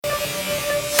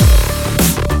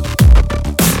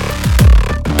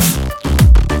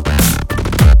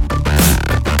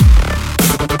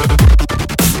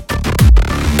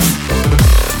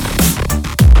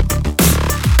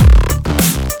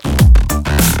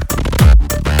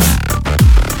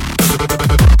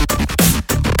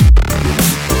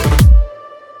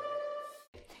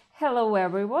Hello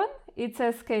everyone, it's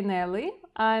SK Nelly.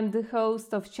 I'm the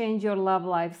host of Change Your Love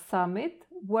Life Summit,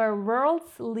 where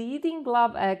world's leading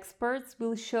love experts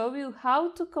will show you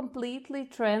how to completely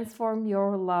transform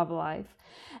your love life.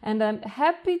 And I'm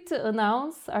happy to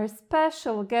announce our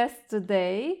special guest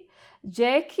today,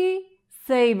 Jackie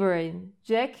Sabourin.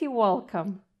 Jackie,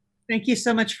 welcome. Thank you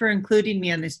so much for including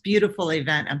me on this beautiful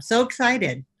event. I'm so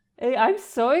excited. Hey, I'm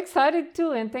so excited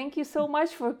too, and thank you so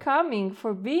much for coming,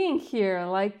 for being here.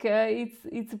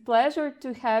 It's a pleasure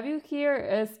to have you here,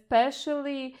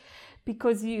 especially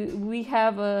because we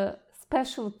have a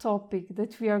special topic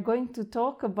that we are going to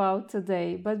talk about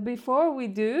today. But before we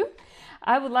do,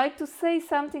 I would like to say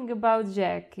something about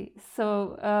Jackie.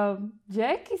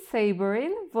 Jackie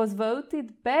Sabourin was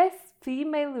voted best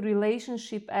female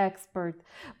relationship expert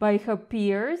by her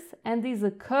peers and is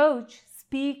a coach,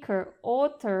 speaker,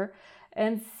 author,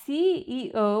 and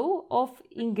CEO of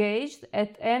Engaged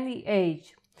at Any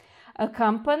Age, a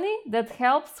company that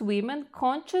helps women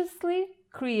consciously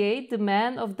create the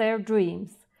man of their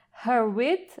dreams. Her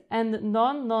wit and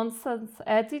non-nonsense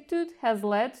attitude has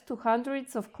led to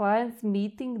hundreds of clients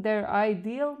meeting their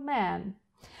ideal man.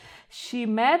 She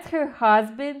met her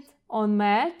husband on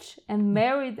Match and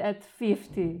married at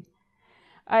 50.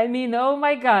 I mean, oh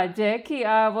my God, Jackie,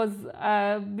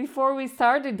 before we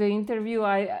started the interview,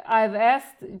 I've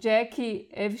asked Jackie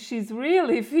if she's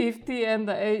really 50, and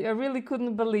I really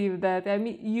couldn't believe that. I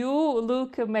mean, you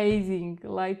look amazing,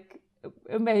 like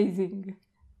amazing.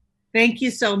 Thank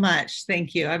you so much.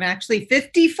 Thank you. I'm actually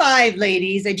 55,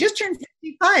 ladies. I just turned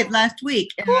 55 last week.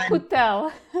 Who And could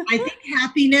tell? I think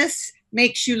happiness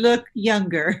makes you look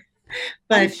younger.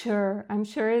 I'm But sure, I'm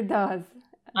sure it does.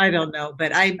 I don't know.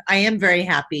 But I am very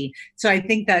happy. So I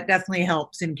think that definitely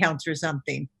helps and counts for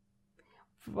something.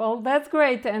 Well, that's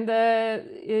great. And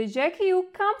Jackie, you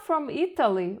come from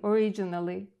Italy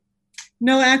originally.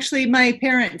 No, actually, my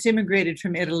parents immigrated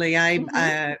from Italy.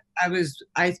 Mhm.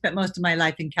 I spent most of my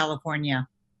life in California.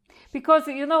 Because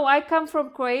I come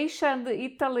from Croatia and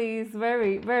Italy is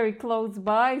very very close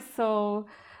by, so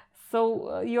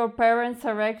your parents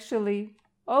are actually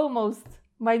almost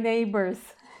my neighbors.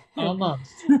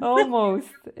 Almost.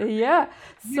 Almost, yeah.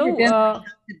 Never So been. I'll have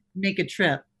to make a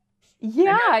trip. I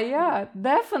know. yeah,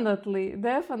 definitely,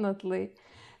 definitely.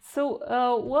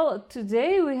 Well,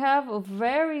 today we have a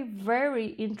very, very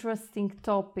interesting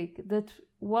topic that,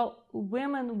 well,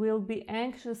 women will be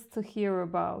anxious to hear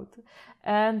about.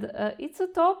 And it's a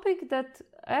topic that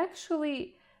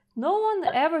actually no one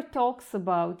ever talks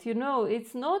about.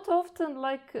 It's not often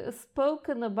like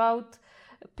spoken about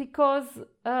because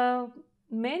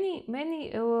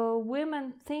many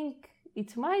women think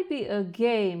it might be a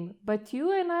game, but you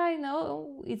and I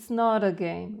know it's not a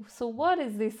game. So, what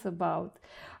is this about?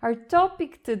 Our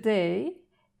topic today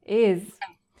is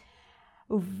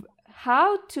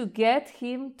how to get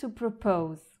him to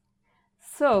propose.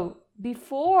 So,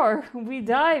 before we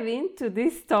dive into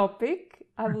this topic,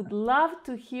 I would love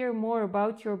to hear more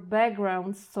about your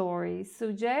background story.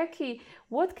 So, Jackie,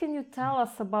 what can you tell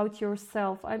us about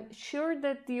yourself? I'm sure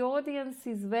that the audience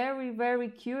is very, very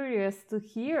curious to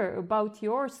hear about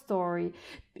your story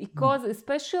because,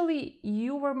 especially,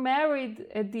 you were married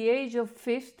at the age of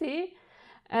 50,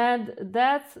 and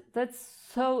that's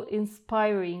so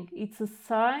inspiring. It's a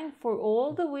sign for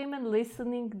all the women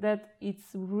listening that it's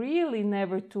really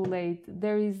never too late.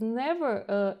 There is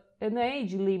never an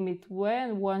age limit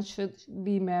when one should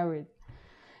be married.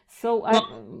 So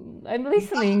Well, I'm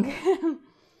listening.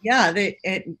 yeah,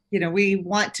 we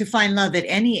want to find love at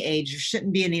any age. There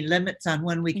shouldn't be any limits on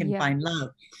when we can Yeah. find love.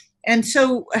 And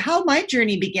so, how my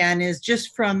journey began is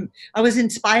just from I was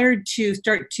inspired to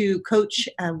start to coach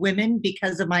women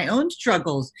because of my own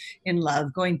struggles in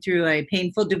love, going through a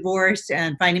painful divorce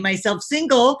and finding myself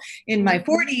single in my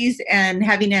Mm-hmm. 40s and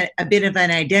having a bit of an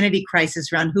identity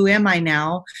crisis around who am I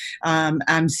now?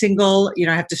 I'm single,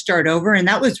 I have to start over. And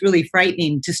that was really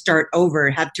frightening to start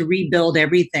over, have to rebuild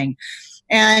everything.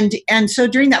 And so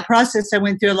during that process, I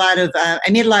made a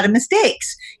lot of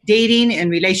mistakes, dating and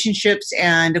relationships,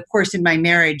 and of course in my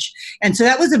marriage. And so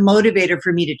that was a motivator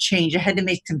for me to change. I had to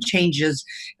make some changes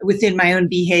within my own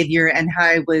behavior and how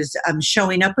I was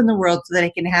showing up in the world so that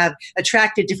I can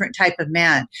attract a different type of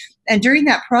man. And during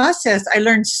that process, I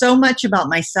learned so much about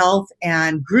myself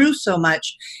and grew so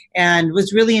much and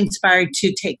was really inspired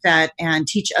to take that and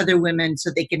teach other women so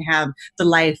they can have the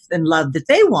life and love that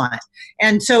they want.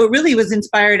 And so it really was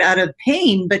inspired out of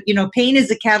pain, but pain is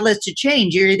a catalyst to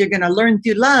change. You're either going to learn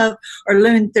through love or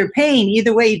learn through pain.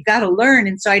 Either way, you've got to learn.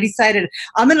 And so I decided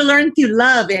I'm going to learn through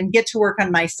love and get to work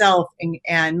on myself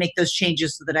and make those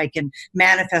changes so that I can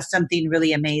manifest something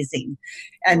really amazing.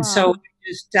 And so Wow.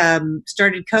 just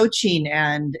started coaching,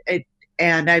 and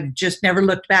I've just never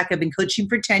looked back. I've been coaching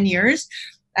for 10 years.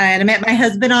 And I met my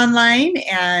husband online,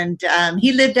 and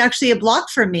he lived actually a block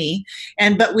from me,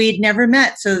 but we'd never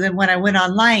met. So then when I went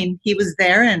online, he was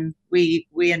there, and we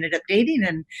ended up dating.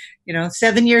 And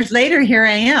 7 years later, here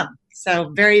I am. So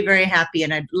very, very happy.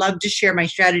 And I'd love to share my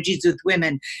strategies with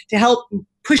women to help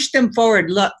push them forward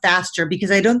a lot faster,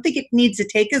 because I don't think it needs to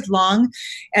take as long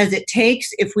as it takes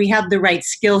if we have the right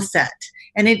skill set.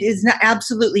 And it is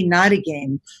absolutely not a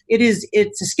game.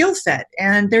 It's a skill set.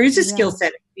 And there is a skill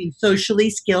set, being socially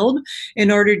skilled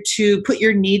in order to put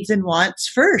your needs and wants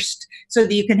first so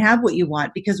that you can have what you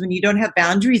want. Because when you don't have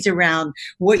boundaries around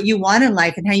what you want in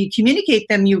life and how you communicate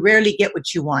them, you rarely get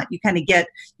what you want.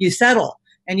 You settle.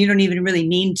 And you don't even really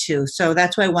mean to. So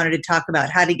that's why I wanted to talk about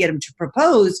how to get him to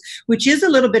propose, which is a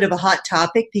little bit of a hot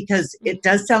topic because it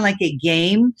does sound like a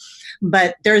game,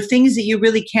 but there are things that you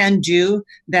really can do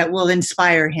that will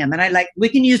inspire him. And we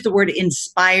can use the word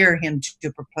inspire him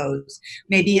to propose,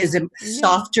 maybe as a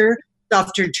softer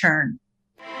turn.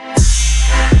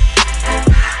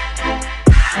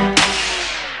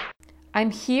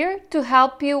 I'm here to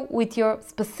help you with your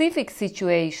specific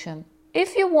situation.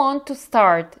 If you want to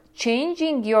start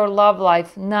changing your love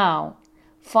life now,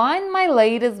 find my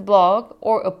latest blog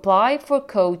or apply for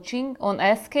coaching on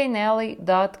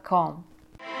sknelly.com.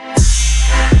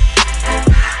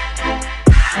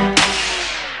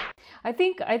 I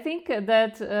think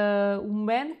that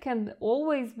men can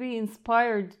always be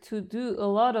inspired to do a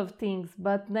lot of things,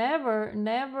 but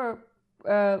never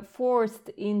forced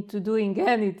into doing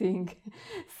anything.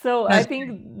 So I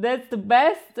think that's the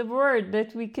best word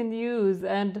that we can use.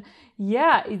 And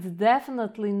yeah, it's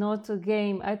definitely not a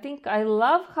game. I think I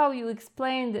love how you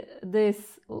explained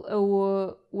this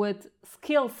with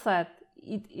skill set.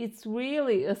 It's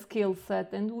really a skill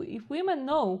set. And if women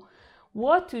know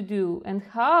what to do and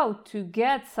how to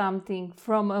get something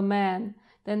from a man,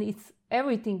 then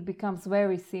everything becomes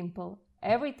very simple.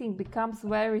 Everything becomes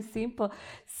very simple.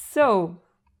 So,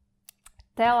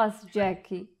 tell us,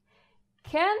 Jackie,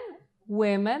 can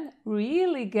women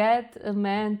really get a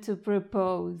man to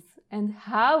propose? And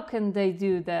how can they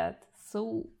do that?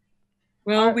 So,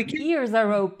 our ears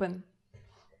are open.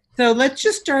 So let's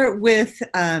just start with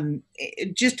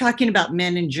just talking about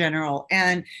men in general.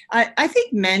 And I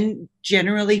think men,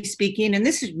 generally speaking, and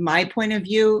this is my point of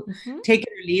view, take it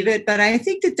or leave it, but I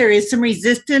think that there is some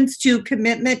resistance to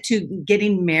commitment, to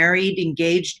getting married,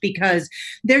 engaged, because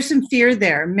there's some fear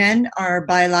there. Men are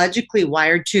biologically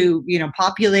wired to,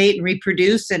 populate and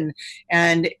reproduce, and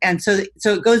so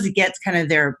it goes against kind of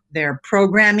their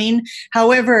programming.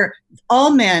 However,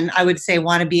 all men, I would say,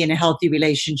 want to be in a healthy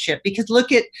relationship, because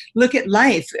look at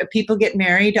life. People get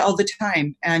married all the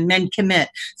time, and men commit.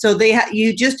 So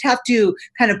you just have to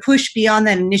kind of push beyond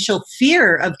that initial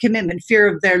fear of commitment, fear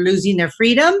of their losing their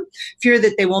freedom, fear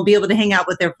that they won't be able to hang out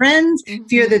with their friends,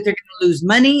 fear that they're going to lose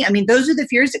money. I mean, those are the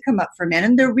fears that come up for men,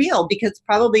 and they're real because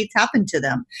probably it's happened to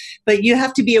them. But you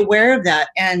have to be aware of that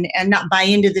and not buy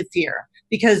into the fear,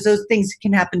 because those things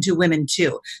can happen to women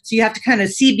too. So you have to kind of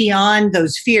see beyond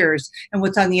those fears and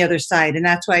what's on the other side. And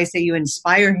that's why I say you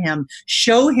inspire him,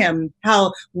 show him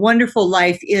how wonderful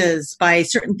life is by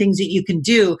certain things that you can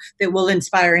do that will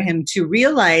inspire him to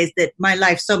realize that my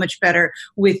life's so much better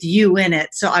with you in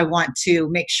it. So I want to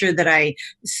make sure that I,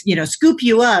 scoop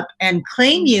you up and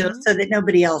claim you so that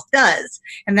nobody else does.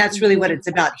 And that's really what it's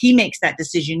about. He makes that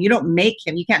decision. You don't make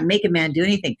him. You can't make a man do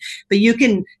anything, but you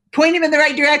can point him in the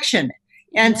right direction.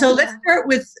 And so let's start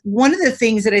with one of the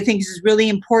things that I think is really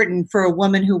important for a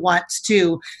woman who wants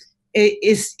to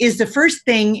is the first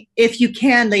thing, if you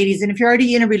can, ladies, and if you're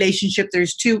already in a relationship,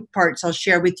 there's two parts I'll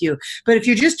share with you. But if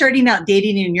you're just starting out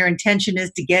dating and your intention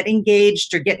is to get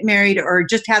engaged or get married or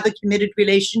just have a committed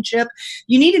relationship,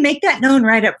 you need to make that known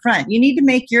right up front. You need to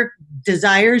make your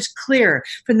desires clear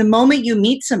from the moment you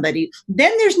meet somebody.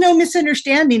 Then there's no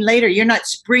misunderstanding later. You're not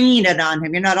springing it on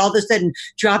him. You're not all of a sudden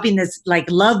dropping this like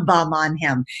love bomb on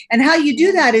him. And how you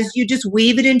do that is you just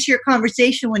weave it into your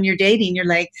conversation when you're dating. You're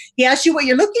like, he asks you what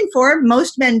you're looking for.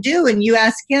 Most men do. And you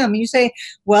ask him, you say,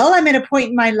 well, I'm at a point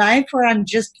in my life where I'm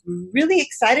just really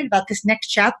excited about this next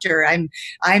chapter.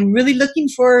 I'm really looking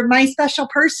for my special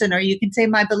person, or you can say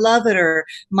my beloved or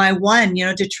my one,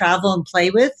 to travel and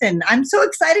play with. And I'm so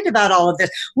excited about all of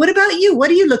this. What about you? What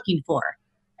are you looking for?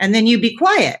 And then you be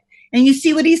quiet. And you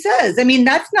see what he says. I mean,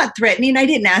 that's not threatening. I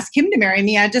didn't ask him to marry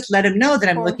me. I just let him know that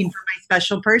I'm looking for my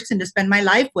special person to spend my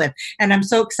life with. And I'm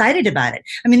so excited about it.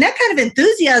 I mean, that kind of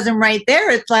enthusiasm right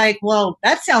there, it's like, well,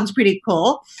 that sounds pretty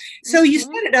cool. So you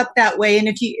set it up that way. And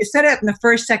if you set it up in the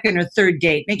first, second, or third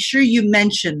date, make sure you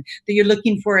mention that you're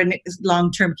looking for a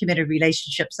long-term committed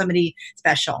relationship, somebody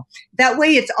special. That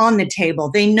way it's on the table.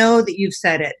 They know that you've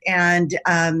said it. And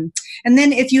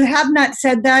then if you have not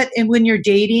said that, and when you're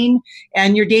dating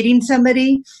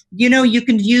somebody, you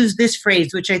can use this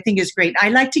phrase, which I think is great. I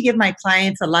like to give my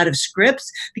clients a lot of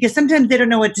scripts because sometimes they don't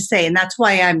know what to say. And that's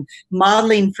why I'm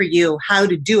modeling for you how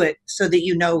to do it so that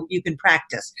you can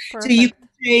practice. Perfect. So you can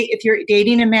say, if you're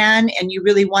dating a man and you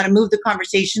really want to move the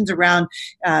conversations around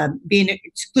being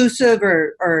exclusive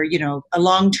or a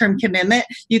long-term commitment,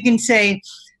 you can say,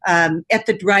 at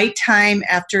the right time,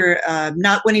 after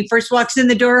not when he first walks in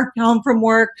the door home from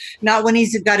work, not when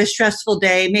he's got a stressful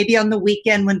day, maybe on the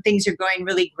weekend when things are going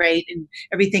really great and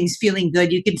everything's feeling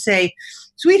good, you can say,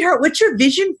 sweetheart, what's your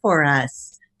vision for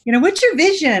us? What's your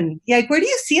vision? Like, where do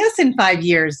you see us in 5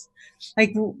 years?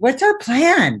 Like, what's our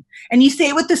plan? And you say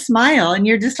it with a smile, and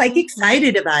you're just like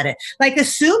excited about it, like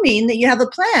assuming that you have a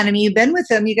plan. I mean, you've been with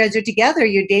them, you guys are together,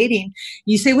 you're dating.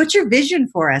 You say, what's your vision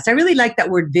for us? I really like that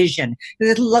word vision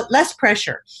because it's less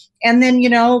pressure. And then,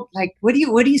 like, where do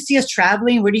you see us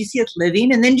traveling? Where do you see us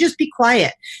living? And then just be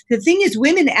quiet. The thing is,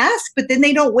 women ask, but then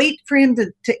they don't wait for him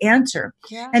to answer.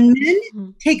 Yeah. And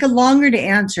men take a longer to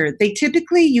answer. They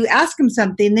typically, you ask them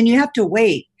something, then you have to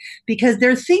wait because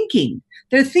they're thinking.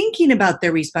 They're thinking about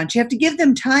their response. You have to give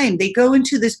them time. They go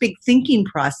into this big thinking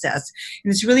process.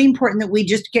 And it's really important that we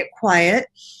just get quiet.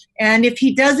 And if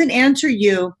he doesn't answer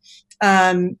you,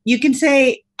 you can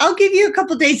say, I'll give you a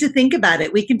couple days to think about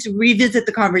it. We can revisit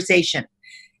the conversation.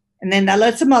 And then that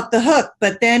lets him off the hook.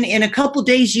 But then in a couple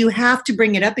days, you have to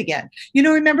bring it up again.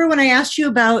 Remember when I asked you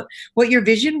about what your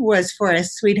vision was for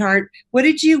us, sweetheart? What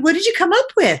did you come up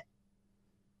with?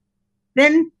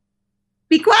 Then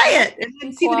be quiet. And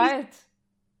then be quiet.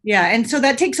 Yeah, and so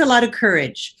that takes a lot of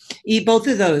courage. Both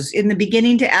of those in the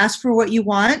beginning to ask for what you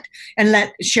want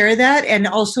and share that. And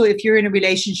also if you're in a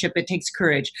relationship, it takes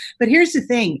courage. But here's the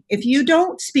thing. If you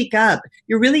don't speak up,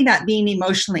 you're really not being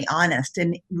emotionally honest.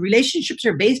 And relationships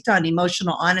are based on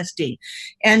emotional honesty.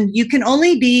 And you can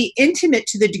only be intimate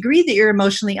to the degree that you're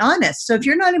emotionally honest. So if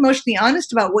you're not emotionally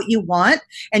honest about what you want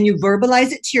and you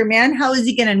verbalize it to your man, how is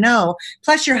he going to know?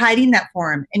 Plus you're hiding that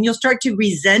for him and you'll start to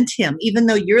resent him, even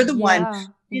though you're the one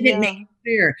who didn't make it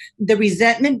clear. The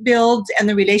resentment builds and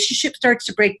the relationship starts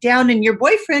to break down, and your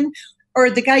boyfriend or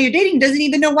the guy you're dating doesn't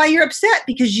even know why you're upset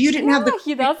because you didn't have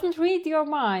he doesn't read your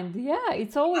mind. Yeah,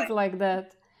 it's always like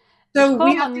that. So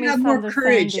we have to have more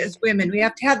courage as women. We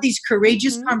have to have these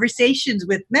courageous conversations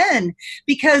with men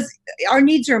because our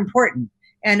needs are important.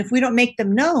 And if we don't make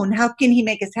them known, how can he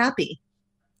make us happy?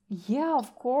 Yeah,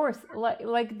 of course.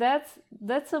 Like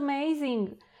that's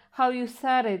amazing how you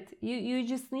said it. You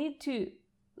just need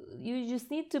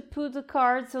to put the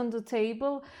cards on the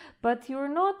table, but you're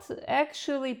not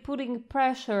actually putting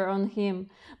pressure on him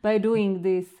by doing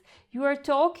this. You are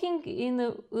talking in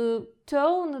a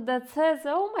tone that says,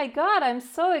 "Oh my God, I'm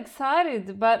so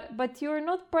excited," but you're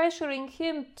not pressuring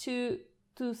him to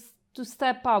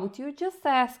step out. You're just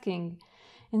asking,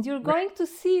 and you're going to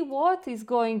see what is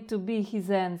going to be his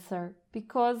answer,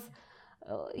 because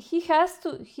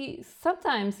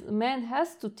sometimes a man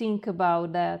has to think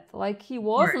about that. Like he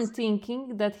wasn't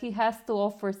thinking that he has to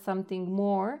offer something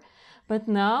more, but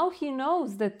now he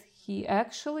knows that he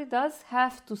actually does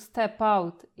have to step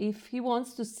out if he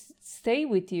wants to stay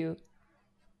with you.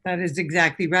 That is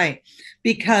exactly right.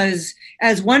 Because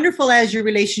as wonderful as your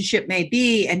relationship may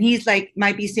be, and he's like,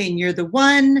 might be saying, you're the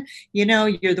one,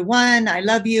 you're the one, I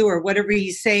love you, or whatever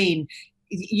he's saying,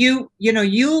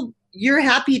 you're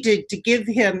happy to give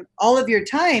him all of your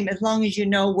time as long as you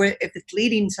know if it's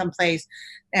leading someplace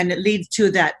and it leads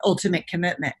to that ultimate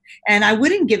commitment. And I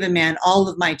wouldn't give a man all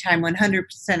of my time, 100%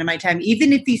 of my time,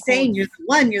 even if he's saying you're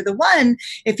the one,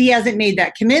 if he hasn't made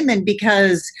that commitment,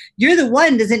 because you're the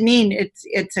one doesn't mean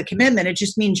it's a commitment. It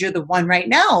just means you're the one right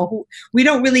now. We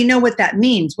don't really know what that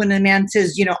means when a man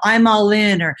says, I'm all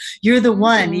in, or you're the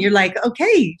one. And you're like,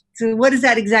 okay, so what does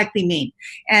that exactly mean?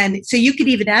 And so you could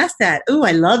even ask that. Oh,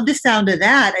 I love the sound of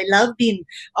that. I love being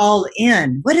all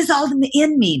in. What does all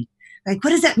in mean? Like, what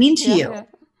does that mean to you?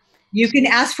 You can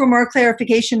ask for more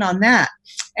clarification on that.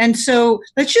 And so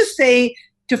let's just say,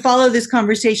 to follow this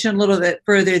conversation a little bit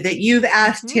further, that you've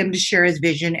asked him to share his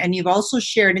vision, and you've also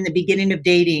shared in the beginning of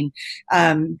dating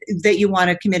that you want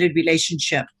a committed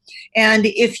relationship. And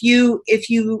if you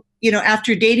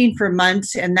after dating for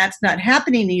months and that's not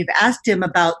happening, and you've asked him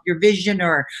about your vision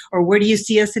or where do you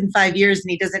see us in 5 years, and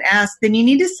he doesn't ask, then you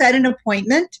need to set an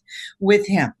appointment with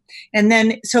him. And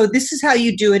then, so this is how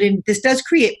you do it. And this does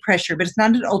create pressure, but it's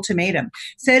not an ultimatum.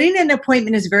 Setting an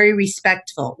appointment is very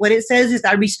respectful. What it says is,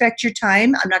 I respect your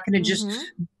time. I'm not going to just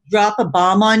drop a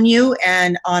bomb on you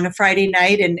and on a Friday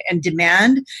night and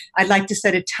demand. I'd like to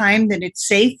set a time that it's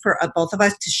safe for both of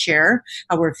us to share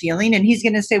how we're feeling. And he's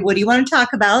going to say, what do you want to talk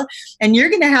about? And you're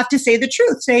going to have to say the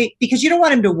truth. Say, because you don't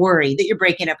want him to worry that you're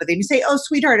breaking up with him. You say, oh,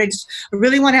 sweetheart, I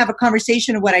really want to have a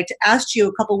conversation of what I asked you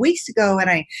a couple weeks ago.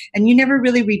 And you never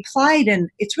really replied. And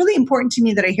it's really important to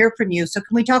me that I hear from you. So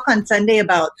can we talk on Sunday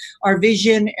about our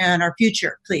vision and our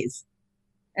future, please?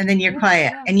 And then you're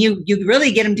quiet, and you really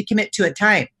get him to commit to a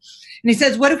time. And he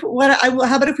says, how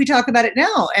about if we talk about it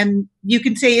now? And you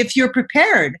can say, if you're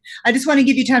prepared, I just want to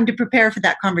give you time to prepare for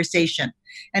that conversation.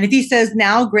 And if he says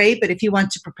now, great. But if he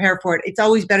wants to prepare for it, it's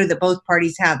always better that both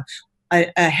parties have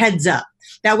a heads up.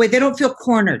 That way they don't feel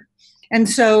cornered. And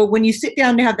so when you sit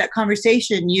down to have that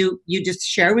conversation, you just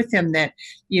share with him that,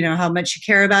 how much you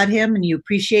care about him and you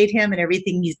appreciate him and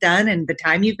everything he's done and the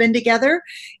time you've been together.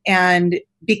 And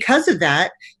because of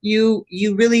that, you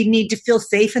really need to feel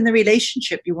safe in the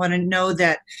relationship. You want to know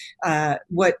that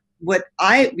what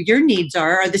your needs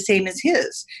are the same as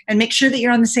his, and make sure that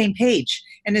you're on the same page.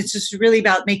 And it's just really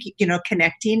about making,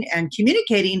 connecting and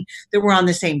communicating that we're on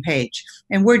the same page.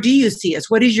 And where do you see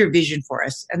us? What is your vision for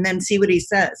us? And then see what he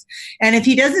says. And if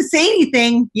he doesn't say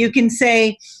anything, you can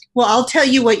say, well, I'll tell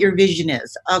you what your vision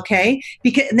is. Okay.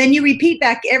 And then you repeat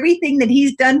back everything that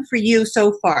he's done for you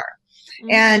so far.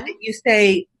 And you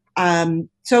say,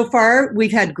 so far,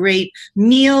 we've had great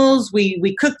meals.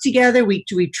 We cooked together. We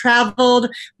traveled.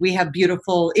 We have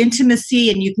beautiful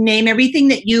intimacy, and you can name everything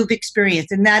that you've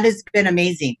experienced, and that has been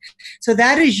amazing. So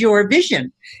that is your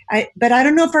vision. But I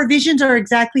don't know if our visions are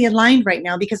exactly aligned right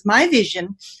now, because my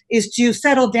vision is to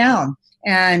settle down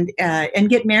and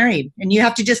get married, and you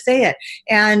have to just say it.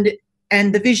 And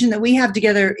the vision that we have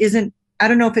together isn't. I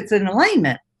don't know if it's in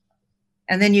alignment.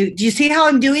 And then do you see how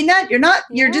I'm doing that? You're not.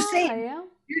 You're just saying.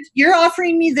 You're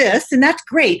offering me this, and that's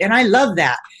great, and I love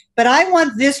that. But I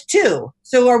want this too.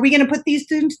 So are we going to put these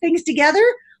things together,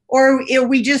 or are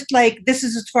we just like, this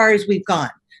is as far as we've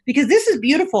gone? Because this is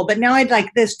beautiful, but now I'd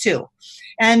like this too.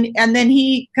 And then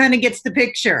he kind of gets the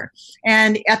picture.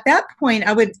 And at that point,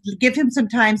 I would give him some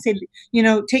time, say,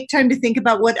 take time to think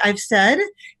about what I've said.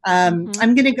 I'm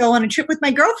going to go on a trip with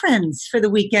my girlfriends for the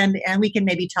weekend, and we can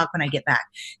maybe talk when I get back.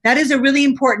 That is a really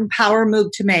important power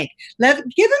move to make. Give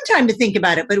him time to think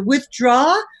about it, but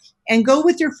withdraw and go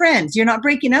with your friends. You're not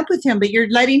breaking up with him, but you're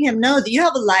letting him know that you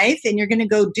have a life and you're going to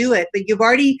go do it, but you've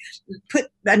already put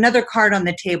another card on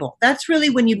the table. That's really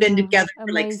when you've been together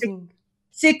for like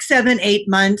 6, 7, 8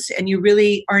 months, and you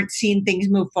really aren't seeing things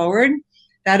move forward.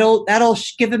 That'll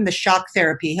give him the shock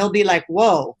therapy. He'll be like,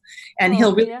 whoa, and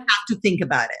he'll really have to think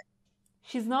about it.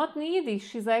 She's not needy.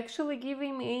 She's actually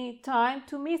giving me time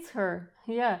to miss her.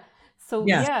 Yeah. So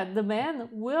the man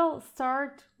will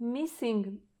start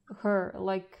missing her.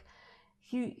 Like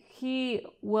he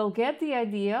will get the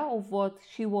idea of what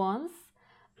she wants,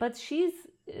 but she's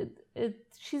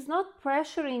not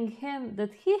pressuring him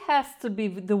that he has to be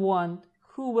the one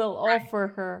who will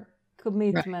offer her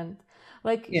commitment.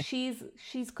 Like she's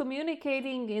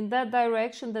communicating in that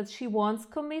direction that she wants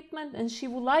commitment, and she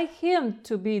would like him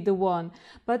to be the one.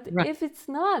 But if it's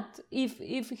not,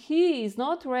 if he is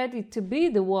not ready to be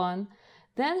the one,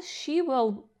 then she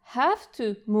will have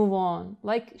to move on.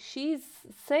 Like she's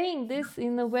saying this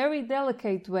in a very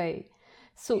delicate way.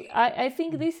 So I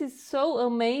think this is so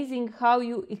amazing how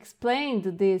you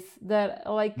explained this, that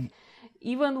like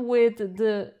even with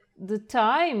the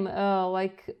time,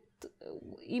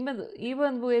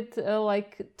 even with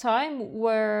like time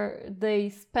where they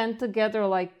spend together,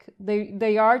 like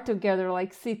they are together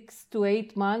like 6 to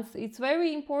 8 months, it's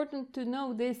very important to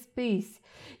know this piece,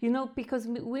 because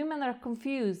women are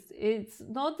confused. It's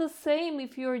not the same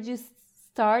if you're just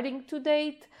starting to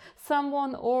date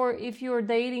someone or if you're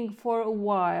dating for a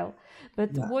while.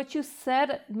 But what you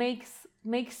said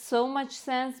makes so much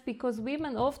sense, because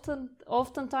women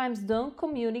oftentimes don't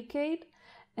communicate,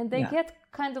 and they get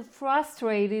kind of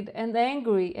frustrated and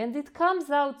angry, and it comes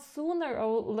out sooner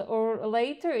or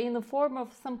later in the form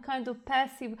of some kind of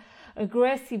passive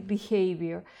aggressive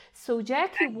behavior. So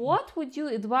Jackie, what would you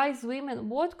advise women?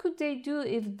 What could they do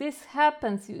if this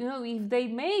happens? If they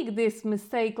make this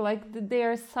mistake, like they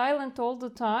are silent all the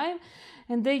time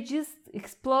and they just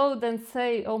explode and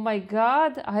say, oh my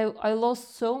God, I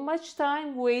lost so much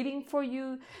time waiting for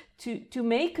you to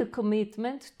make a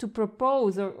commitment, to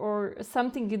propose, or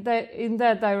something in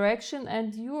that direction,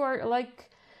 and you are like,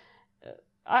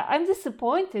 I'm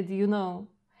disappointed,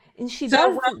 and she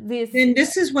does this. And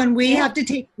this is when we have to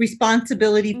take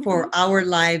responsibility for our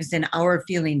lives and our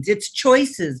feelings. It's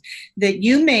choices that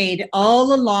you made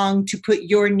all along to put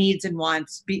your needs and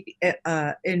wants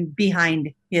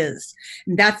behind his.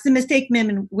 And that's the mistake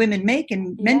women make,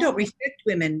 and men don't respect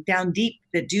women down deep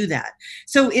that do that.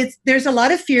 So there's a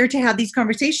lot of fear to have these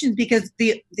conversations, because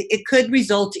it could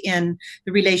result in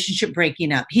the relationship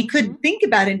breaking up. He could think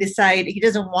about it and decide he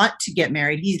doesn't want to get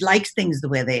married. He likes things the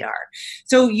way they are.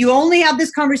 So you only have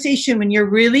this conversation when you're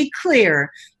really clear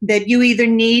that you either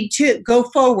need to go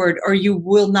forward or you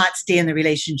will not stay in the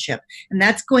relationship. And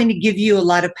that's going to give you a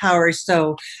lot of power.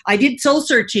 So I did soul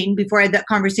searching before I had that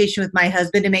conversation with my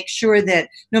husband to make sure that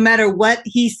no matter what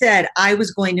he said, I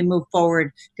was going to move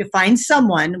forward to find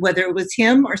someone, whether it was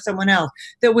him or someone else,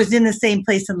 that was in the same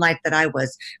place in life that I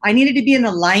was. I needed to be in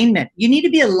alignment. You need to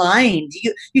be aligned.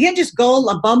 You can't just go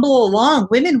bumble along.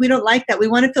 Women, we don't like that. We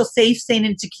want to feel safe, sane,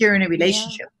 and secure in a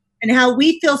relationship. And how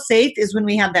we feel safe is when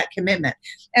we have that commitment.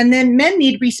 And then men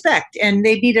need respect, and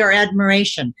they need our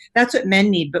admiration. That's what men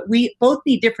need. But we both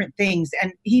need different things.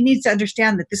 And he needs to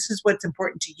understand that this is what's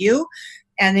important to you.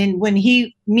 And then when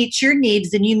he meets your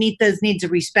needs, then you meet those needs of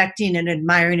respecting and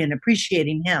admiring and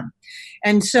appreciating him.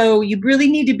 And so you really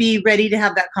need to be ready to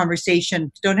have that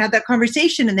conversation. Don't have that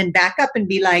conversation and then back up and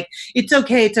be like, it's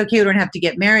okay, we don't have to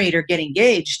get married or get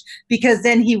engaged, because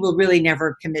then he will really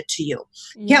never commit to you.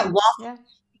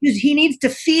 Because he needs to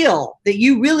feel that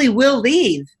you really will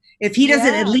leave if he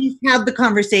doesn't at least have the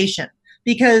conversation.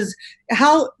 Because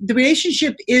how the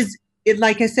relationship is,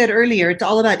 like I said earlier, it's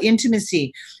all about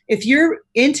intimacy. If you're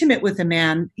intimate with a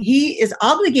man, he is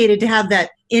obligated to have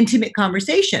that intimate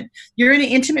conversation. You're in an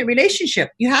intimate relationship.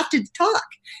 You have to talk.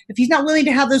 If he's not willing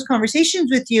to have those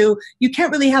conversations with you, you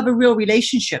can't really have a real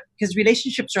relationship, because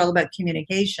relationships are all about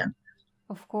communication.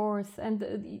 Of course.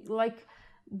 And like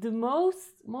the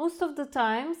most of the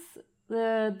times,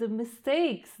 the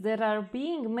mistakes that are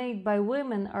being made by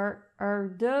women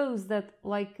are those that,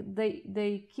 like,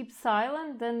 they keep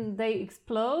silent, then they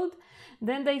explode,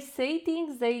 then they say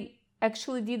things they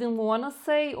actually didn't want to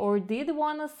say or did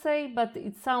want to say, but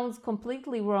it sounds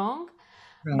completely wrong.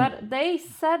 Right. But they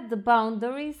set the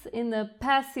boundaries in a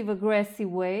passive aggressive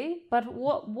way. But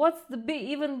what's the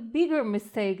even bigger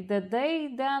mistake that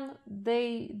they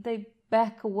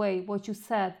back away what you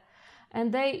said,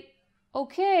 and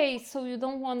okay, so you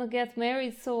don't want to get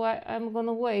married, so I'm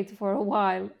gonna wait for a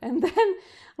while, and then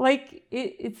like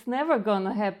it's never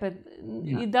gonna happen.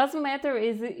 It doesn't matter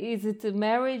is it a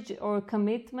marriage or a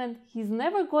commitment. He's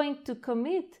never going to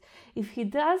commit if he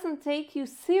doesn't take you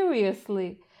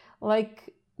seriously.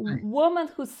 Like woman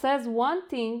who says one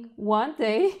thing one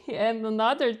day and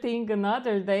another thing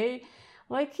another day,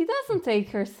 like he doesn't take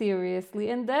her seriously.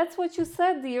 And that's what you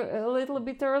said a little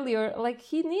bit earlier. Like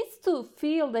he needs to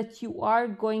feel that you are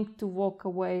going to walk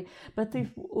away. But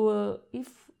if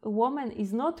a woman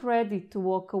is not ready to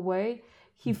walk away,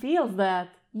 he feels that.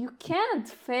 You can't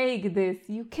fake this.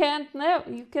 You can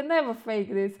never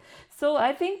fake this. So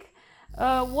I think,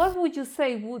 what would you say?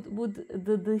 Would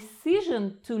the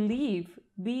decision to leave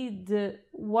be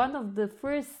one of the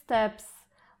first steps,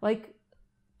 like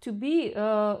to be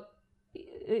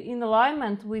in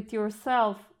alignment with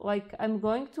yourself, like I'm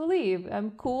going to leave,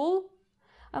 I'm cool,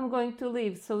 I'm going to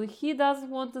leave. So he doesn't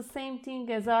want the same thing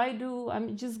as I do,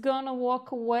 I'm just gonna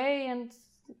walk away and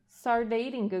start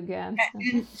dating again.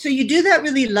 And so you do that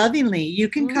really lovingly. You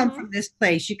can come from this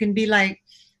place. You can be like,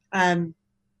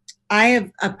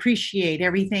 I appreciate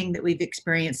everything that we've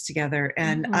experienced together.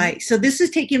 And so this is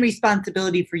taking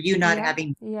responsibility for you not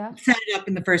having set it up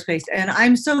in the first place. And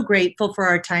I'm so grateful for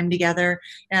our time together.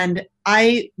 And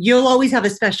you'll always have a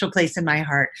special place in my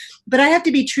heart, but I have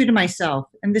to be true to myself.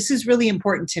 And this is really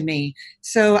important to me.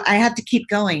 So I have to keep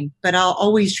going, but I'll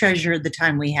always treasure the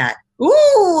time we had.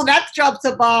 Ooh, that drops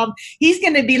a bomb. He's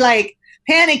going to be like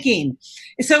panicking.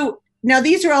 So now,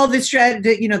 these are all the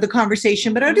strategy, the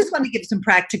conversation, but I just want to give some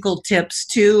practical tips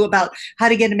too about how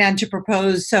to get a man to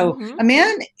propose. So a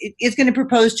man is going to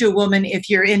propose to a woman if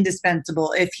you're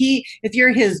indispensable, if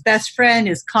you're his best friend,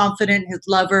 his confidant, his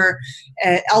lover,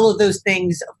 all of those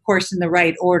things, of course, in the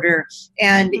right order.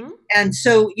 And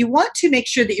so you want to make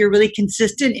sure that you're really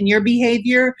consistent in your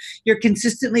behavior. You're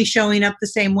consistently showing up the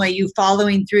same way. You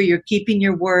following through. You're keeping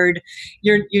your word.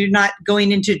 You're not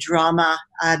going into drama.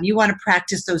 You want to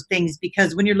practice those things,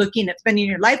 because when you're looking at spending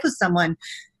your life with someone,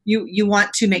 you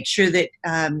want to make sure that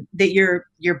that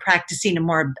you're practicing a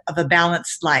more of a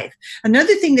balanced life.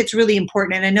 Another thing that's really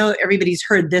important, and I know everybody's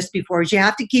heard this before, is you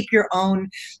have to keep your own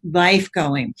life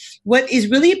going. What is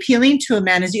really appealing to a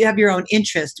man is you have your own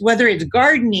interest, whether it's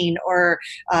gardening or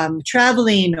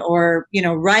traveling or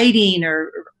writing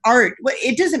or art.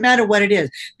 It doesn't matter what it is.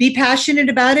 Be passionate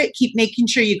about it. Keep making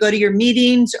sure you go to your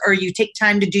meetings or you take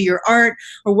time to do your art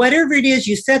or whatever it is.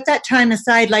 You set that time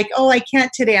aside, like, oh, I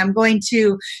can't today. I'm going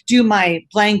to do my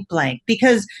blank blank,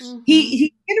 because he's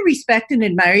going to respect and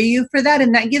admire you for that.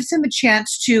 And that gives him a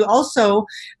chance to also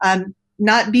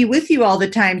not be with you all the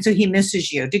time, so he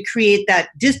misses you, to create that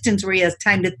distance where he has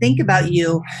time to think about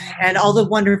you and all the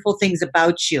wonderful things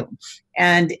about you.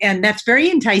 And that's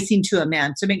very enticing to a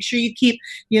man. So make sure you keep,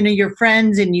 your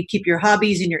friends, and you keep your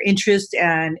hobbies and your interests,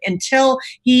 and until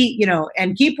he,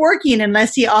 and keep working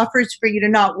unless he offers for you to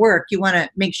not work. You want to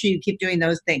make sure you keep doing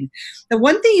those things. The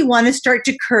one thing you want to start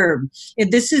to curb,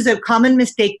 and this is a common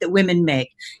mistake that women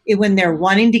make when they're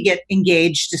wanting to get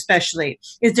engaged, especially,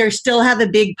 is they still have a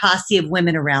big posse of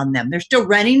women around them. They're still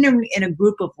running in a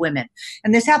group of women.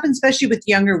 And this happens especially with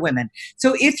younger women.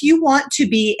 So if you want to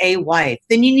be a wife,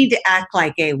 then you need to act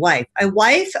like a wife.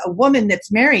 A woman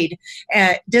that's married,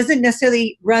 doesn't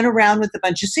necessarily run around with a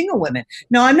bunch of single women.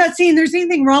 No, I'm not saying there's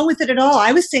anything wrong with it at all.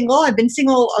 I was single. I've been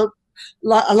single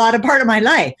a lot of part of my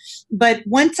life. But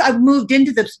once I moved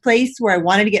into this place where I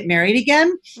wanted to get married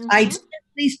again, I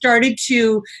started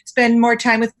to spend more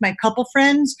time with my couple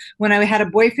friends. When I had a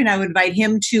boyfriend, I would invite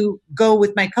him to go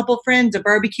with my couple friends, a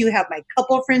barbecue, have my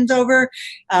couple friends over.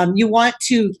 You want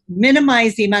to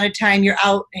minimize the amount of time you're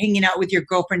out hanging out with your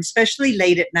girlfriend, especially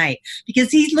late at night, because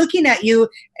he's looking at you.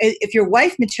 If your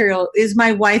wife material, is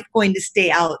my wife going to stay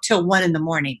out till 1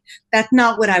 a.m? That's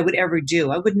not what I would ever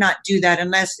do. I would not do that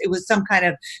unless it was some kind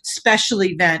of special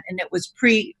event and it was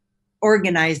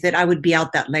organized that I would be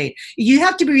out that late. You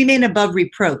have to remain above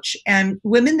reproach. And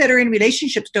women that are in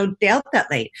relationships don't stay out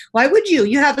that late. Why would you?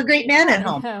 You have a great man at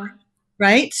home.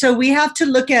 Right? So we have to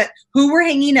look at who we're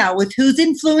hanging out with, who's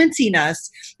influencing us.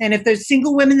 And if there's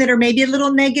single women that are maybe a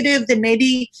little negative, then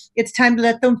maybe it's time to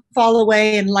let them fall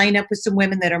away and line up with some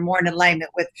women that are more in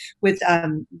alignment with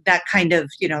that kind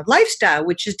of, lifestyle,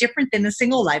 which is different than the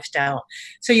single lifestyle.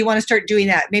 So you want to start doing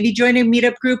that. Maybe join a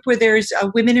meetup group where there's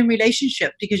women in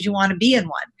relationships because you want to be in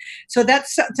one. So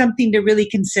that's something to really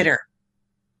consider.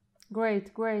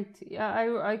 Great.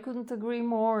 Yeah, I couldn't agree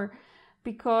more.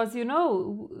 Because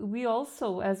we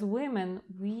also, as women,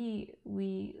 we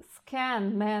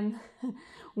scan men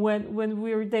when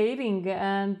we're dating,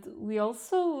 and we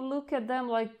also look at them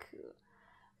like,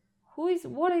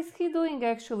 what is he doing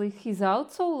actually? He's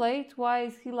out so late. Why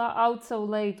is he out so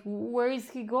late? Where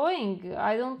is he going?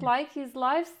 I don't like his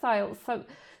lifestyle.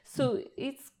 So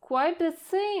it's quite the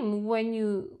same when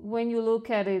you look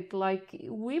at it. Like,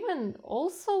 women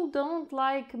also don't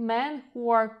like men who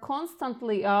are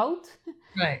constantly out,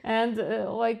 right? And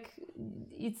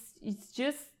it's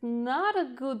just not a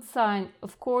good sign.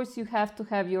 Of course, you have to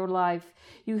have your life.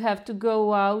 You have to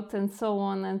go out and so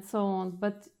on and so on.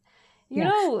 But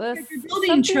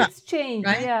something's changed,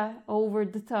 right? Over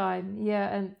the time,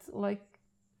 and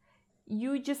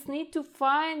you just need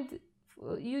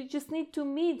to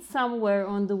meet somewhere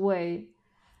on the way.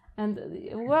 And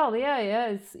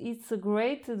it's a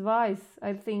great advice.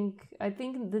 I think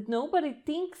that nobody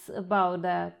thinks about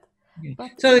that.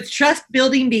 So it's trust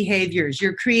building behaviors.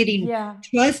 You're creating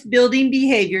trust building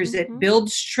behaviors that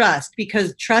builds trust,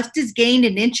 because trust is gained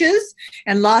in inches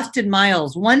and lost in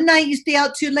miles. One night you stay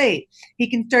out too late, he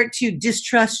can start to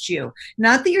distrust you.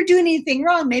 Not that you're doing anything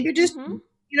wrong. Maybe you're just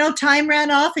time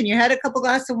ran off and you had a couple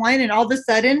glasses of wine and all of a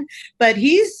sudden, but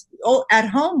he's at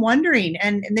home wondering,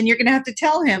 and then you're going to have to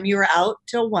tell him you were out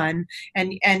till 1,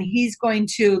 and he's going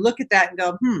to look at that and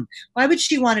go, why would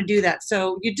she want to do that?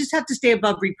 So you just have to stay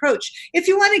above reproach. If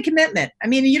you want a commitment, I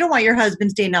mean, you don't want your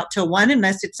husband staying out till 1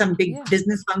 unless it's some big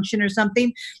business function or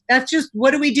something. That's just,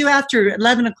 what do we do after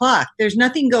 11 o'clock? There's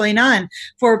nothing going on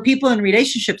for people in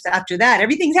relationships after that.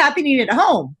 Everything's happening at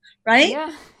home,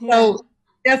 right? So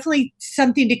definitely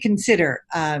something to consider.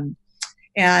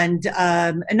 And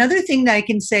another thing that I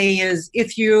can say is,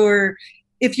 if you're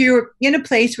in a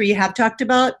place where you have talked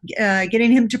about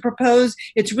getting him to propose,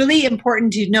 it's really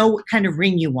important to know what kind of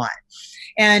ring you want.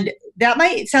 And that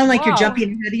might sound like you're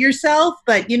jumping ahead of yourself,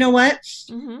 but you know what?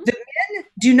 The men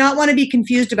do not want to be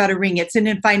confused about a ring. It's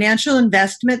an financial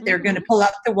investment. They're going to pull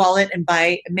out the wallet and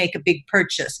make a big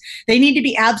purchase. They need to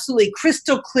be absolutely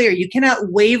crystal clear. You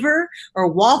cannot waver or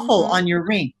waffle on your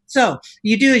ring. So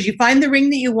you do is you find the ring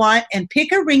that you want and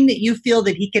pick a ring that you feel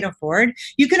that he can afford.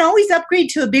 You can always upgrade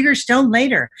to a bigger stone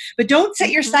later, but don't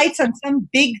set your sights on some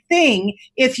big thing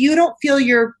if you don't feel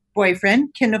your boyfriend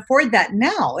can afford that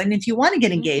now. And if you want to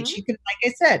get engaged, you can,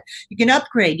 like I said, you can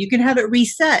upgrade, you can have it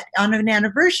reset on an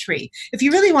anniversary. If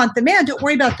you really want the man, don't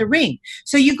worry about the ring.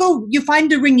 So you find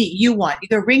the ring that you want. You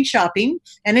go ring shopping.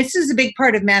 And this is a big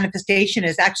part of manifestation,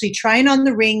 is actually trying on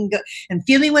the ring and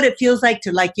feeling what it feels like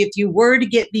to, like, if you were to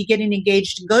be getting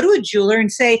engaged, go to a jeweler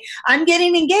and say, I'm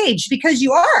getting engaged, because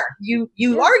you are. You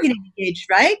are getting engaged,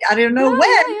 right? I don't know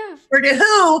when or to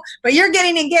who, but you're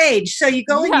getting engaged. So you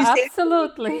go and you say,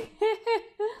 absolutely.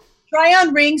 Try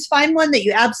on rings, find one that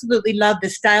you absolutely love, the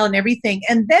style and everything,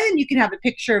 and then you can have a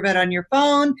picture of it on your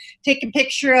phone, take a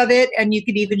picture of it, and you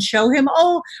can even show him,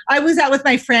 oh, I was out with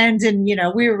my friends and,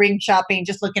 we were ring shopping,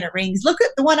 just looking at rings. Look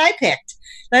at the one I picked.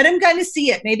 Let him kind of see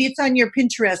it. Maybe it's on your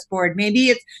Pinterest board. Maybe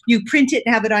it's you print it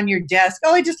and have it on your desk.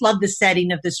 Oh, I just love the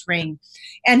setting of this ring.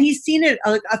 And he's seen it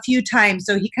a few times,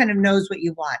 so he kind of knows what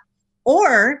you want.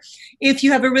 Or if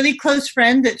you have a really close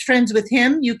friend that's friends with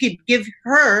him, you could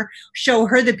show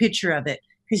her the picture of it,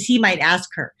 because he might ask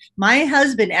her. My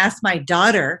husband asked my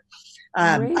daughter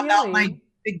about my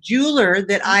big jeweler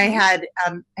that I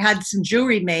had some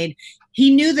jewelry made.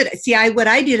 He knew that. What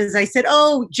I did is I said,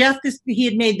 oh, Jeff, he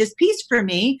had made this piece for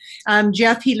me.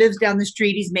 Jeff, he lives down the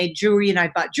street. He's made jewelry, and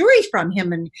I bought jewelry from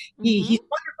him, and he's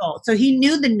wonderful. So he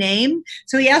knew the name.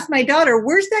 So he asked my daughter,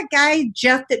 where's that guy,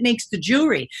 Jeff, that makes the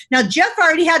jewelry? Now, Jeff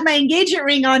already had my engagement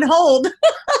ring on hold.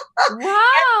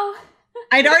 Wow.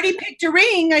 I'd already picked a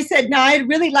ring. I said, no, I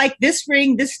really like this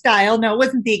ring, this style. No, it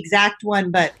wasn't the exact one,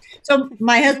 but so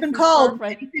my husband called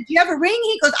and he said, do you have a ring?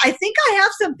 He goes, I think I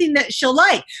have something that she'll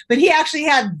like, but he actually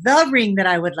had the ring that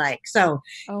I would like. So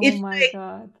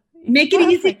God. Make it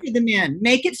easy for the men.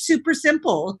 Make it super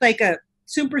simple. Like a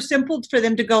super simple for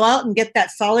them to go out and get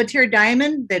that solitaire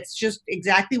diamond. That's just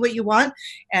exactly what you want.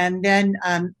 And then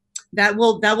that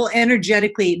will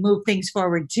energetically move things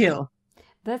forward too.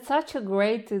 That's such a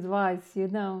great advice,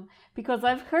 because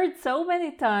I've heard so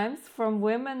many times from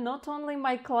women, not only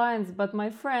my clients, but my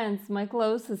friends, my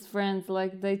closest friends,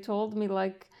 like they told me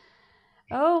like,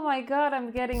 oh my God,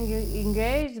 I'm getting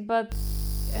engaged,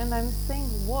 and I'm saying,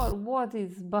 what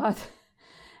is but?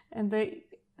 And they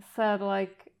said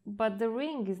like, but the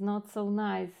ring is not so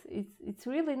nice. It's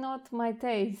really not my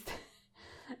taste.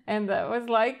 And I was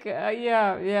like,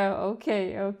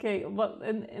 okay. But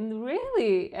and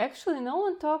really, actually, no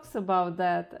one talks about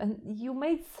that. And you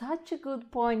made such a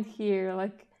good point here.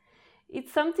 Like,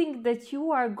 it's something that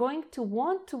you are going to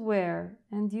want to wear,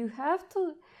 and you have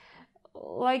to,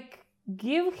 like,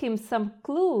 give him some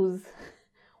clues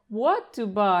what to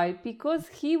buy, because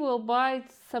he will buy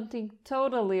something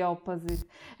totally opposite.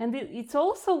 And it's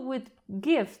also with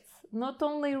gifts. Not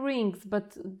only rings,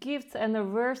 but gifts,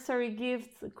 anniversary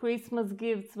gifts, Christmas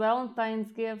gifts, Valentine's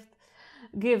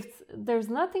gifts. There's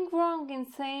nothing wrong in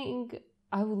saying,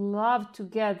 I would love to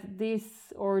get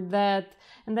this or that.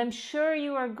 And I'm sure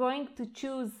you are going to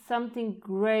choose something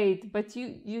great, but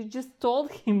you just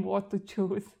told him what to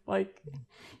choose. Like,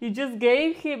 you just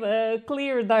gave him a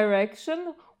clear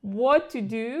direction, what to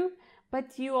do,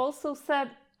 but you also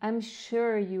said, I'm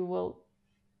sure you will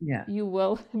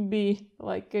be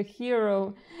like a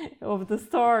hero of the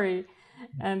story.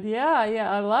 And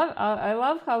I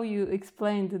love how you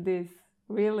explained this,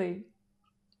 really.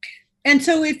 And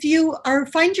so if you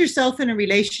find yourself in a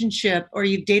relationship, or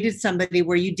you've dated somebody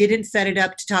where you didn't set it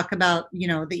up to talk about,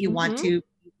 that you want to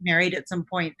married at some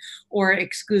point, or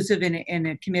exclusive in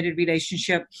a committed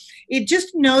relationship,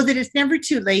 just know that it's never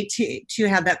too late to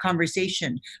have that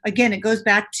conversation. Again, it goes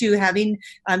back to having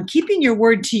keeping your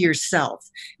word to yourself.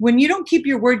 When you don't keep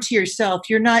your word to yourself,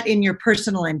 you're not in your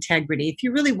personal integrity. If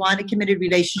you really want a committed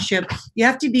relationship, you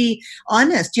have to be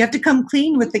honest. You have to come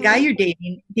clean with the guy you're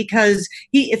dating, because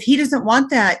if he doesn't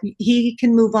want that, he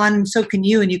can move on, and so can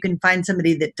you, and you can find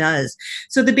somebody that does.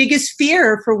 So the biggest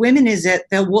fear for women is that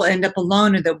they will end up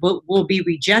alone, or that will be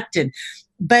rejected.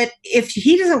 But if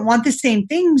he doesn't want the same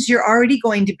things, you're already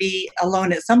going to be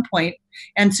alone at some point.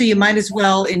 And so you might as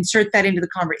well insert that into the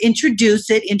conversation, introduce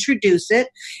it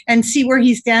and see where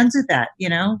he stands with that,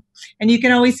 And you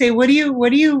can always say, what do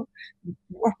you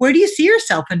where do you see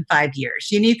yourself in 5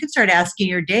 years? You can start asking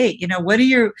your date, what do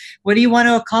you want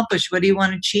to accomplish? What do you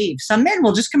want to achieve? Some men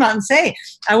will just come out and say,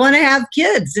 I want to have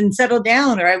kids and settle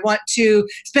down, or I want to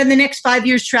spend the next 5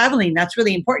 years traveling. That's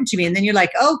really important to me. And then you're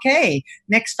like, okay,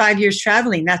 next 5 years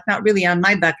traveling. That's not really on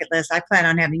my bucket list. I plan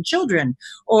on having children,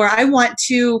 or I want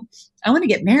to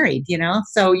get married,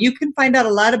 So you can find out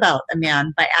a lot about a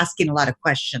man by asking a lot of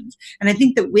questions. And I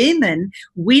think that women,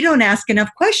 we don't ask enough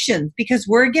questions because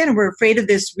we're afraid of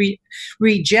this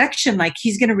rejection, like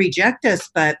he's going to reject us.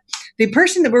 But the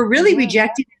person that we're really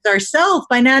rejecting is ourselves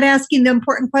by not asking the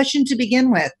important question to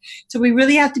begin with. So we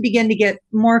really have to begin to get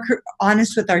more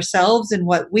honest with ourselves and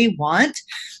what we want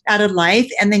out of life,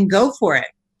 and then go for it.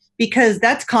 Because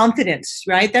that's confidence,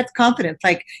 right? That's confidence.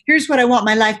 Like, here's what I want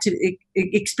my life to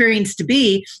experience to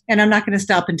be, and I'm not going to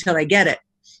stop until I get it.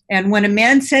 And when a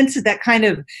man senses that kind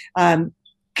of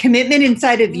commitment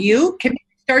inside of you, commitment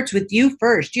starts with you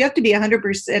first. You have to be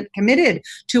 100% committed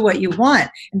to what you want,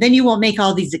 and then you won't make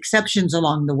all these exceptions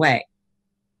along the way.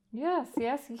 Yes, he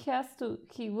has to.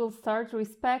 He will start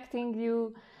respecting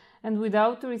you, and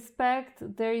without respect,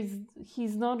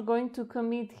 he's not going to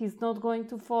commit. He's not going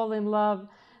to fall in love.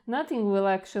 Nothing will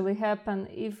actually happen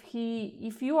if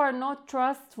you are not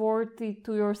trustworthy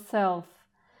to yourself.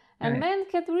 And men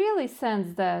can really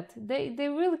sense that. They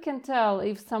really can tell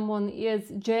if someone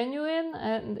is genuine,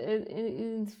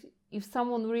 and if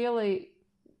someone really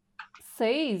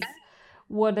says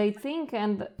what they think.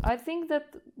 And I think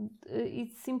that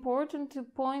it's important to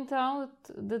point out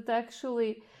that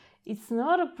actually it's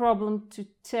not a problem to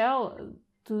tell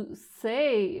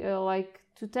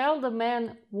the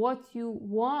man what you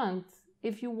want.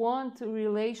 If you want a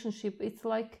relationship,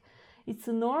 it's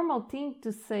a normal thing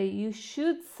to say. You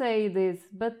should say this,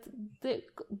 but the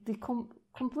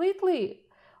completely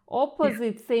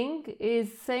opposite thing is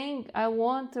saying, I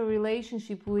want a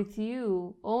relationship with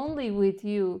you, only with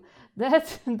you.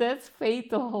 That's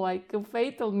fatal, like a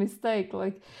fatal mistake.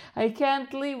 Like, I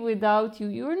can't live without you.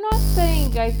 You're not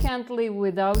saying I can't live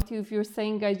without you if you're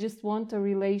saying I just want a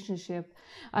relationship.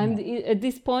 I'm at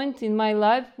this point in my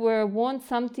life where I want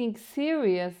something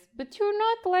serious, but you're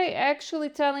not like actually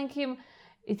telling him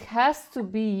it has to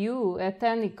be you at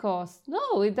any cost.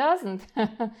 No, it doesn't.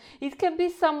 It can be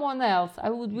someone else. I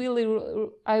would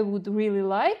really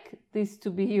like this to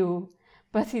be you,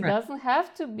 but it doesn't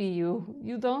have to be you.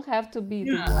 You don't have to be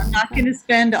the one. I'm not going to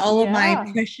spend all of my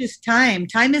precious time.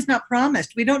 Time is not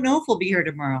promised. We don't know if we'll be here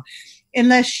tomorrow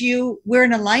unless we're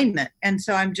in alignment. And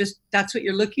so that's what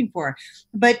you're looking for.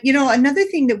 But, another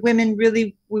thing that women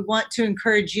we want to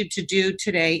encourage you to do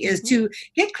today is to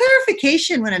get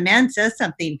clarification when a man says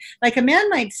something. Like, a man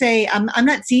might say, I'm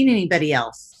not seeing anybody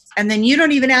else. And then you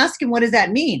don't even ask him, what does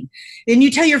that mean? Then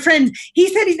you tell your friend, he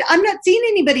said, I'm not seeing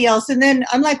anybody else. And then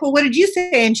I'm like, well, what did you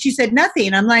say? And she said,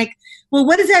 nothing. I'm like, well,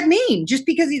 what does that mean? Just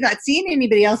because he's not seeing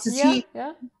anybody else,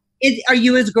 are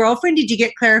you his girlfriend? Did you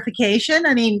get clarification?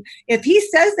 I mean, if he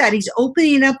says that, he's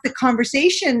opening up the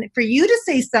conversation for you to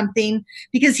say something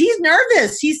because he's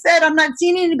nervous. He said, I'm not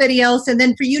seeing anybody else. And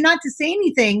then for you not to say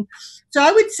anything. So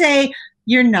I would say,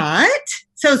 you're not.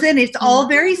 So then it's all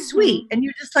very sweet. And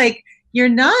you're just like, you're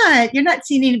not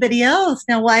seeing anybody else.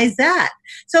 Now, why is that?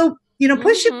 So,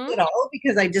 push him a little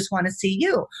because I just want to see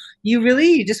you.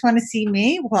 You just want to see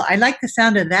me? Well, I like the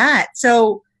sound of that.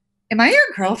 So am I your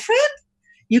girlfriend?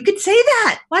 You could say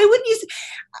that. Why wouldn't you say,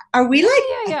 are we like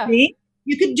a thing?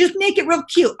 You could just make it real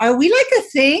cute. Are we like a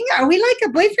thing? Are we like a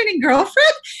boyfriend and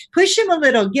girlfriend? Push him a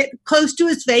little, get close to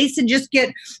his face and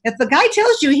if the guy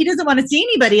tells you he doesn't want to see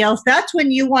anybody else, that's when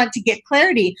you want to get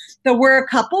clarity. So we're a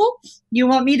couple. You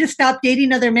want me to stop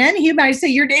dating other men? He might say,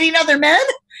 you're dating other men?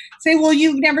 Say, well,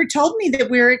 you've never told me that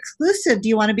we're exclusive. Do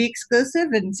you want to be exclusive?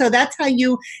 And so that's how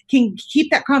you can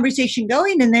keep that conversation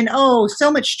going. And then,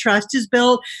 so much trust is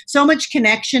built, so much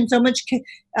connection, so much,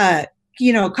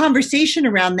 conversation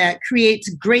around that creates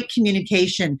great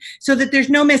communication so that there's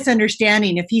no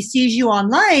misunderstanding. If he sees you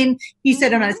online, he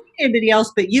said, I'm not seeing anybody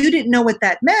else, but you didn't know what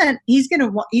that meant. He's going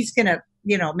to,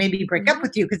 maybe break up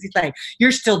with you because he's like,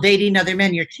 you're still dating other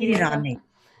men. You're cheating on me.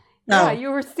 So, you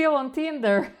were still on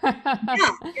Tinder.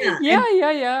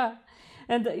 Yeah.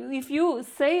 And if you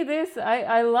say this,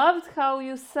 I loved how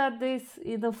you said this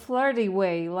in a flirty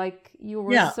way. Like, you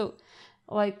were so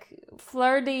like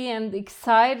flirty and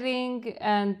exciting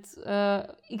and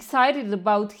excited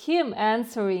about him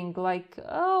answering like,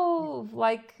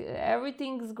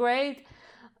 everything's great.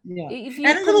 Yeah.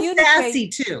 And a little sassy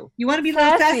too. You want to be a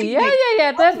little sassy?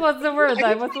 Yeah. That was the word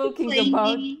I was looking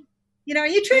about. Are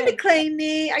you trying to claim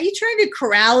me? Are you trying to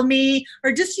corral me?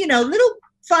 Or just, little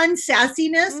fun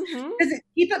sassiness. Because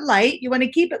keep it light. You want to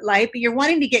keep it light, but you're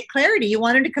wanting to get clarity. You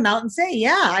want her to come out and say,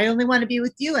 "Yeah, I only want to be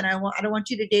with you, and I don't want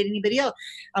you to date anybody else.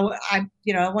 I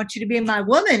want you to be my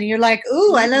woman." And you're like,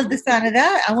 "Ooh, I love the sound of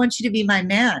that. I want you to be my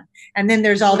man." And then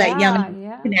there's all that yummy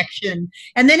connection,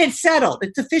 and then it's settled.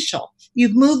 It's official.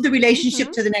 You've moved the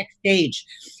relationship to the next stage.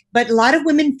 But a lot of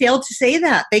women fail to say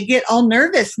that. They get all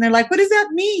nervous and they're like, what does that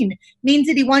mean? It means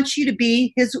that he wants you to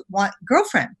be his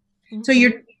girlfriend. So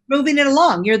you're moving it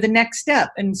along. You're the next step.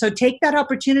 And so take that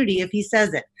opportunity if he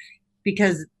says it,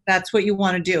 because that's what you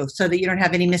want to do so that you don't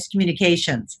have any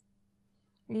miscommunications.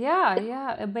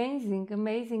 Yeah,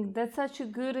 amazing. That's such a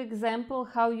good example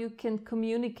how you can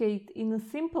communicate in a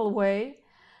simple way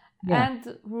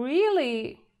and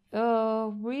really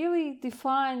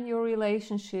define your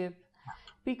relationship.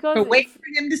 But wait for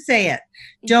him to say it.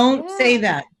 Don't say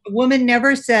that. A woman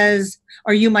never says,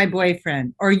 "Are you my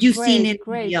boyfriend?" or "Are you seen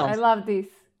anybody else?" I love this.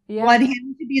 Yeah. Want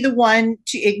him to be the one.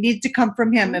 It needs to come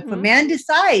from him. If a man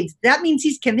decides, that means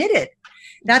he's committed.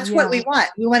 That's what we want.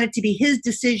 We want it to be his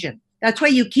decision. That's why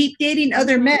you keep dating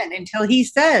other men until he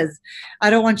says, "I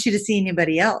don't want you to see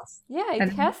anybody else." Yeah, it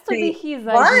has to be his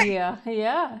idea.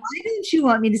 Yeah. Why didn't you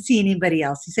want me to see anybody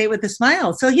else? You say it with a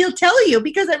smile. So he'll tell you,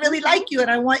 because I really like you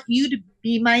and I want you to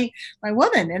be my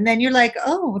woman. And then you're like,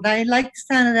 "Oh, I like the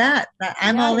sound of that.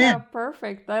 I'm all in."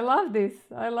 Perfect. I love this.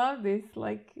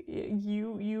 Like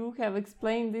you have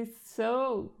explained this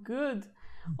so good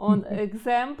on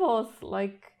examples.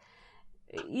 Like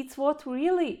it's what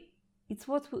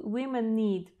women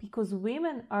need, because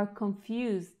women are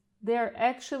confused. They're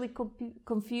actually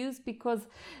confused because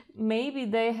maybe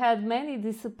they had many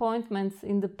disappointments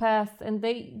in the past and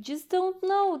they just don't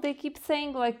know. They keep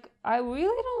saying like, I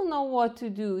really don't know what to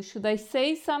do. Should I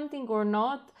say something or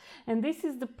not? And this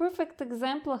is the perfect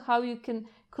example how you can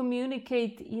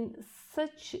communicate in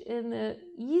such an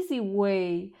easy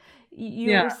way.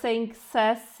 You're saying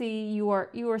sassy, you are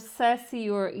sassy,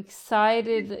 you're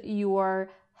excited, you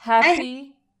are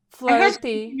happy,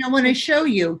 flirty. I want to show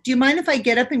you. Do you mind if I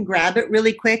get up and grab it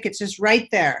really quick? It's just right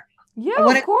there. Yeah,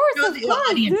 of course.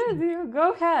 Dude,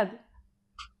 go ahead.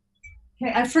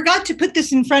 Okay, I forgot to put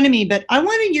this in front of me, but I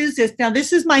want to use this. Now,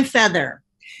 this is my feather.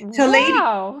 So, ladies,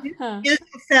 this is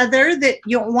a feather that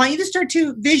want you to start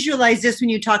to visualize this when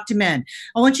you talk to men.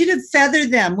 I want you to feather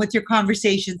them with your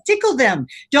conversations. Tickle them.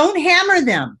 Don't hammer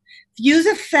them. Use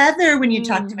a feather when you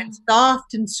talk to them. It's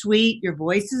soft and sweet. Your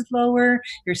voice is lower.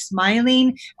 You're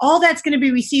smiling. All that's going to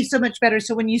be received so much better.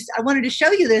 So I wanted to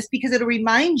show you this because it'll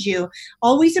remind you,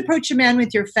 always approach a man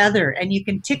with your feather and you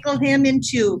can tickle him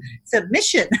into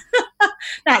submission.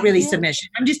 Not really submission.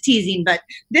 I'm just teasing, but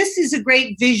this is a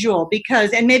great visual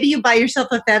and maybe you buy yourself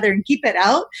a feather and keep it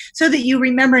out so that you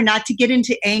remember not to get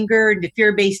into anger and to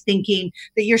fear-based thinking,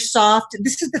 that you're soft.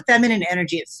 This is the feminine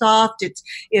energy. It's soft.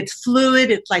 It's fluid.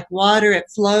 It's like water. It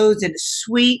flows and it's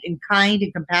sweet and kind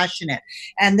and compassionate.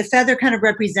 And the feather kind of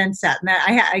represents that. And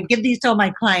I give these to all my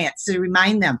clients to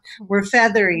remind them we're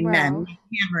feathering men,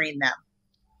 hammering them.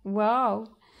 Wow.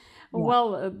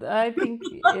 Well, I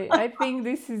think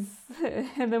this is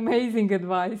an amazing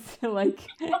advice. like,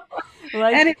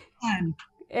 and it's fun.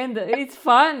 And it's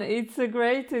fun. It's a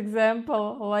great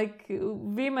example. Like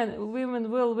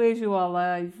women will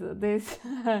visualize this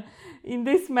in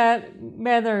this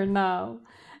manner now.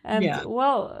 And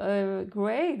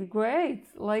great.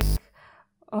 Like,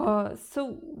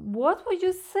 so what would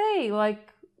you say? Like,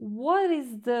 what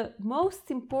is the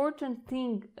most important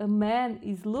thing a man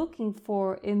is looking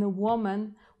for in a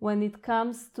woman when it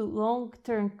comes to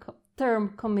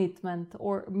long-term commitment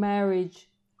or marriage?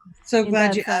 So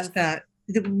glad you asked that.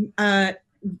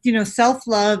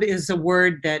 Self-love is a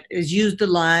word that is used a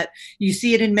lot. You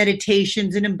see it in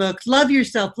meditations and in books. Love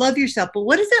yourself. But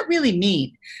what does that really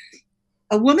mean?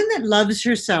 A woman that loves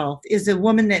herself is a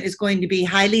woman that is going to be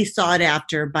highly sought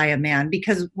after by a man,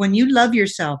 because when you love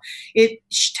yourself, it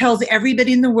tells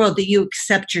everybody in the world that you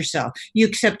accept yourself. You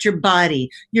accept your body,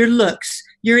 your looks,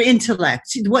 your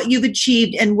intellect, what you've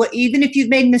achieved, and even if you've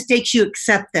made mistakes, you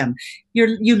accept them.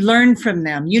 You learn from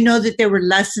them. You know that there were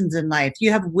lessons in life.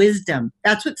 You have wisdom.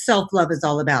 That's what self-love is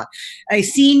all about.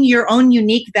 Seeing your own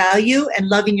unique value and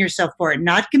loving yourself for it,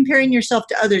 not comparing yourself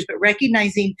to others, but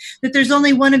recognizing that there's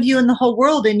only one of you in the whole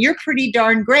world and you're pretty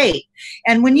darn great.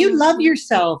 And when you love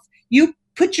yourself, you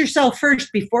put yourself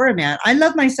first before a man. I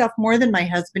love myself more than my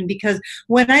husband because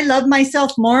when I love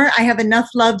myself more, I have enough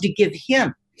love to give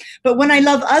him. But when I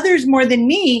love others more than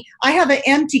me, I have an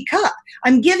empty cup.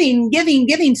 I'm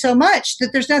giving so much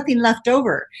that there's nothing left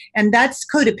over. And that's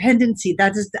codependency.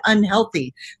 That is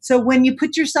unhealthy. So when you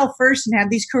put yourself first and have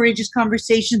these courageous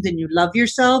conversations and you love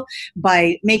yourself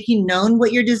by making known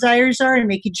what your desires are and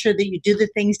making sure that you do the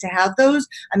things to have those,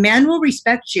 a man will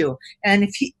respect you. And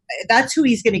that's who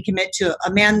he's going to commit to.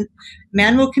 A man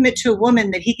will commit to a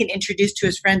woman that he can introduce to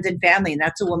his friends and family, and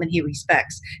that's a woman he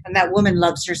respects. And that woman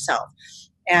loves herself,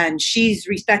 and she's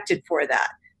respected for that.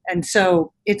 And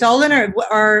so it's all in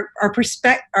our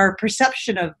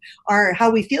perception of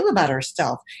how we feel about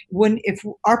ourselves. If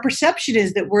our perception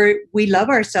is that we love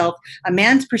ourselves, a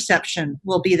man's perception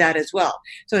will be that as well.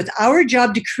 So it's our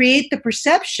job to create the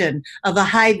perception of a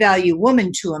high value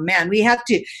woman to a man. We have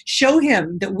to show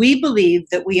him that we believe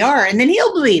that we are, and then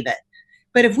he'll believe it.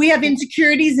 But if we have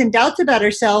insecurities and doubts about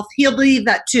ourselves, he'll believe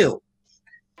that too.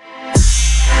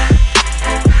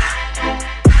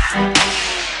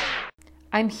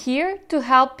 I'm here to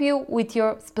help you with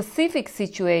your specific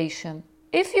situation.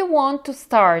 If you want to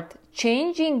start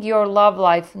changing your love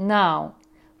life now,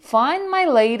 find my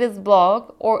latest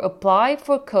blog or apply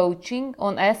for coaching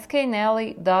on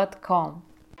sknelly.com.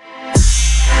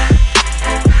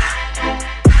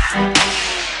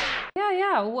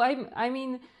 Yeah. I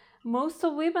mean, most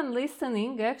of women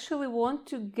listening actually want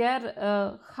to get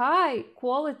a high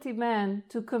quality man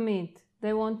to commit.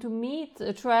 They want to meet,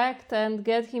 attract, and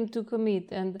get him to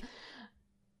commit. And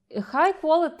a high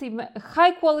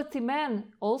quality men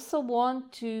also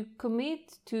want to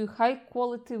commit to high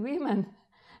quality women.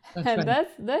 And right.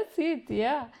 that's it.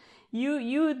 Yeah,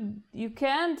 you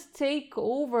can't take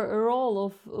over a role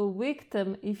of a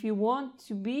victim if you want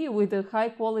to be with a high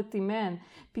quality man,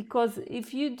 because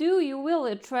if you do, you will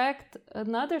attract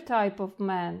another type of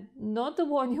man, not the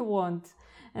one you want.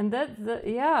 And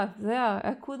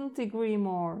I couldn't agree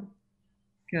more.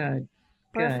 Good.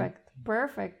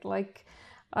 Perfect. Like,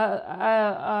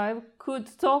 I could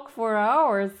talk for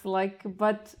hours.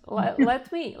 But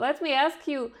let me ask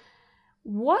you,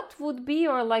 what would be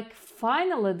your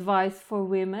final advice for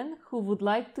women who would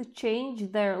like to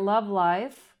change their love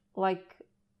life,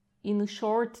 in a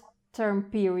short-term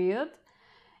period,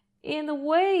 in a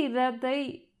way that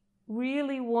they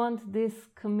really want this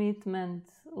commitment,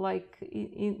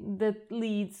 that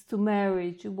leads to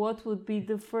marriage? What would be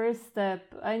the first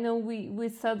step? I know we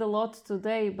said a lot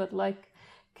today, but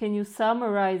can you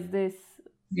summarize this?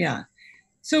 Yeah.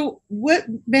 So what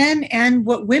men and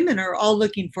what women are all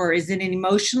looking for is an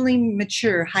emotionally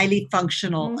mature, highly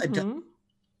functional adult.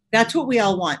 That's what we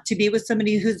all want, to be with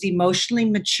somebody who's emotionally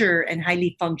mature and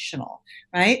highly functional,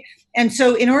 right? And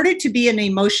so in order to be an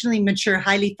emotionally mature,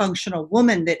 highly functional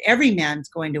woman that every man's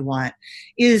going to want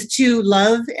is to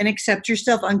love and accept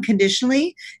yourself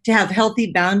unconditionally, to have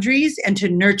healthy boundaries, and to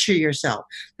nurture yourself.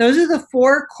 Those are the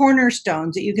four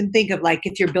cornerstones that you can think of.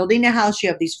 If you're building a house, you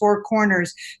have these four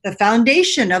corners. The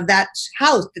foundation of that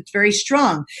house that's very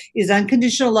strong is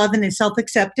unconditional love and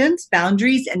self-acceptance,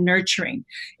 boundaries, and nurturing.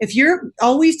 If you're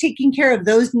always taking care of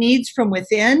those needs from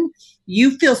within,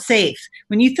 you feel safe.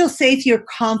 When you feel safe, you're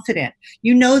confident.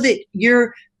 You know that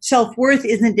your self-worth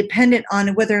isn't dependent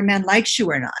on whether a man likes you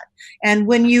or not. And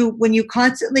when you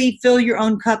constantly fill your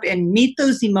own cup and meet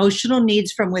those emotional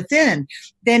needs from within,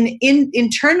 then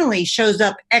internally shows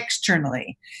up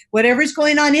externally. Whatever's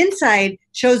going on inside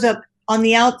shows up on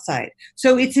the outside.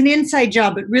 So it's an inside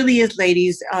job. It really is,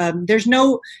 ladies. There's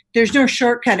no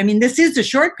shortcut. I mean, this is a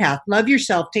short path. Love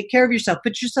yourself, take care of yourself,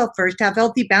 put yourself first, have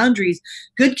healthy boundaries,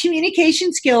 good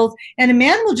communication skills, and a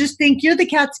man will just think you're the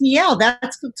cat's meow.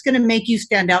 That's what's going to make you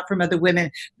stand out from other women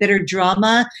that are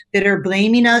drama, that are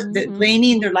blaming us, that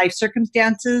blaming their life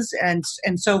circumstances, and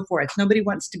so forth. Nobody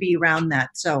wants to be around that.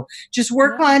 So just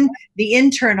work on the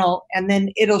internal, and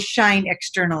then it'll shine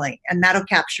externally, and that'll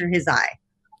capture his eye.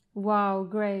 Wow,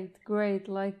 great.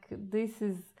 This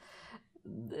is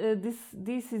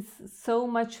so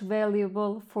much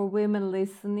valuable for women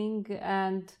listening,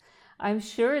 and I'm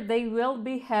sure they will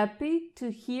be happy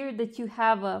to hear that you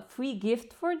have a free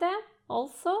gift for them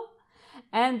also.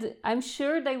 And I'm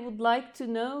sure they would like to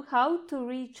know how to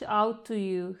reach out to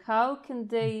you. How can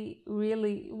they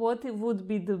what would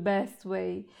be the best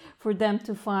way for them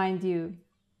to find you?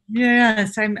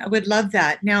 Yes, I would love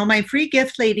that. Now, my free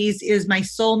gift, ladies, is my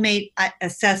soulmate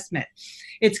assessment.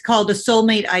 It's called a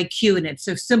Soulmate IQ, and it's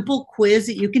a simple quiz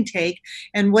that you can take.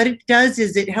 And what it does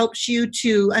is it helps you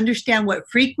to understand what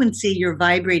frequency you're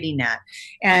vibrating at.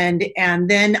 And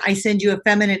then I send you a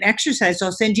feminine exercise. So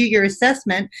I'll send you your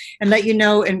assessment and let you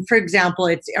know. And for example,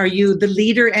 are you the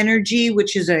leader energy,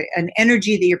 which is an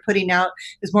energy that you're putting out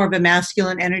is more of a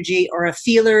masculine energy, or a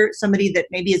feeler, somebody that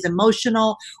maybe is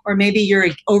emotional, or maybe you're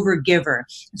an overgiver.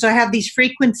 So I have these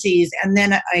frequencies and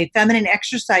then a feminine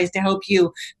exercise to help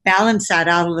you balance that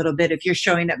out a little bit. If you're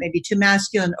showing up maybe too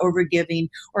masculine, overgiving,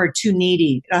 or too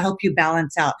needy, it'll help you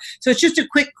balance out. So it's just a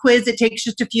quick quiz. It takes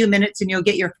just a few minutes and you'll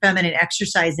get your feminine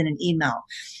exercise in an email.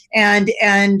 And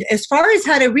as far as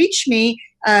how to reach me,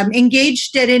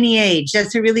 engaged at any age.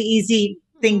 That's a really easy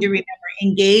thing to remember.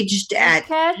 Engaged at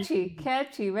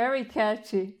catchy, very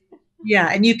catchy. Yeah,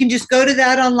 and you can just go to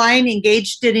that online,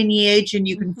 Engaged at Any Age, and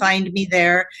you can find me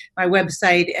there, my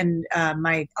website, and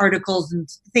my articles and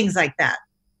things like that.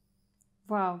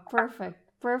 Wow,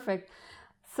 perfect.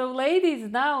 So, ladies,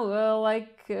 now,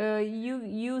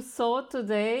 you saw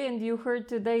today and you heard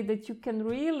today that you can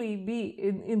really be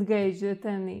engaged at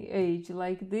any age.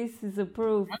 Like, this is a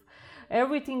proof.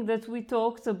 Everything that we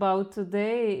talked about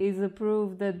today is a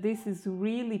proof that this is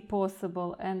really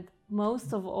possible. And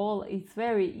most of all, it's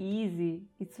very easy.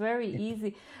 It's very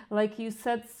easy. Like you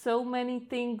said, so many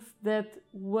things that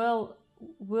will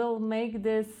make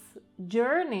this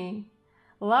journey,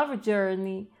 love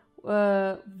journey,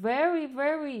 very,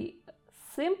 very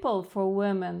simple for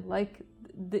women. Like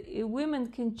women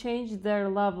can change their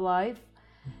love life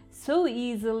so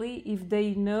easily if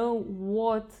they know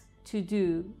what to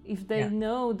do, if they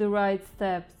know the right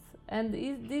steps. And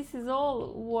this is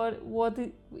all what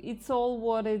it's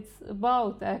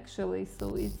about, actually.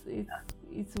 So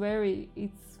it's very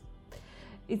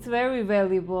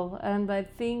valuable, and I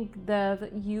think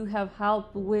that you have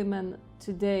helped women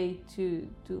today to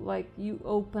like, you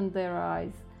open their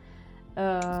eyes,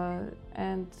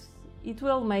 and it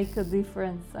will make a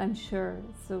difference, I'm sure.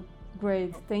 So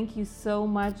great, thank you so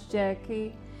much,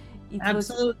 Jackie.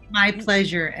 Absolutely, my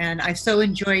pleasure, and I so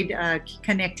enjoyed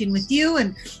connecting with you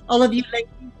and all of you. Like,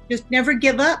 just never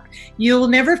give up. You'll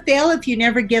never fail if you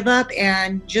never give up,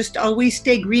 and just always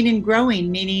stay green and growing,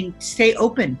 meaning stay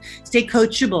open, stay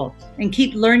coachable, and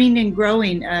keep learning and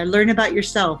growing. Learn about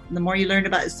yourself. The more you learn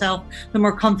about yourself, the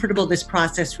more comfortable this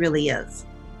process really is.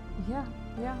 Yeah,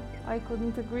 I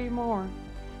couldn't agree more.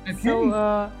 Okay.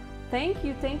 So thank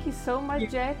you so much,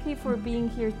 Jackie, for being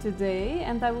here today.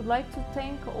 And I would like to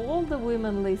thank all the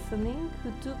women listening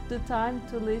who took the time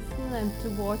to listen and to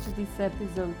watch this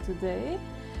episode today.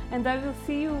 And I will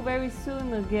see you very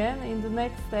soon again in the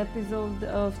next episode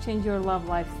of Change Your Love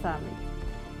Life Summit.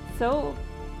 So,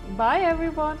 bye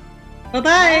everyone. Bye-bye.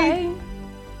 Bye.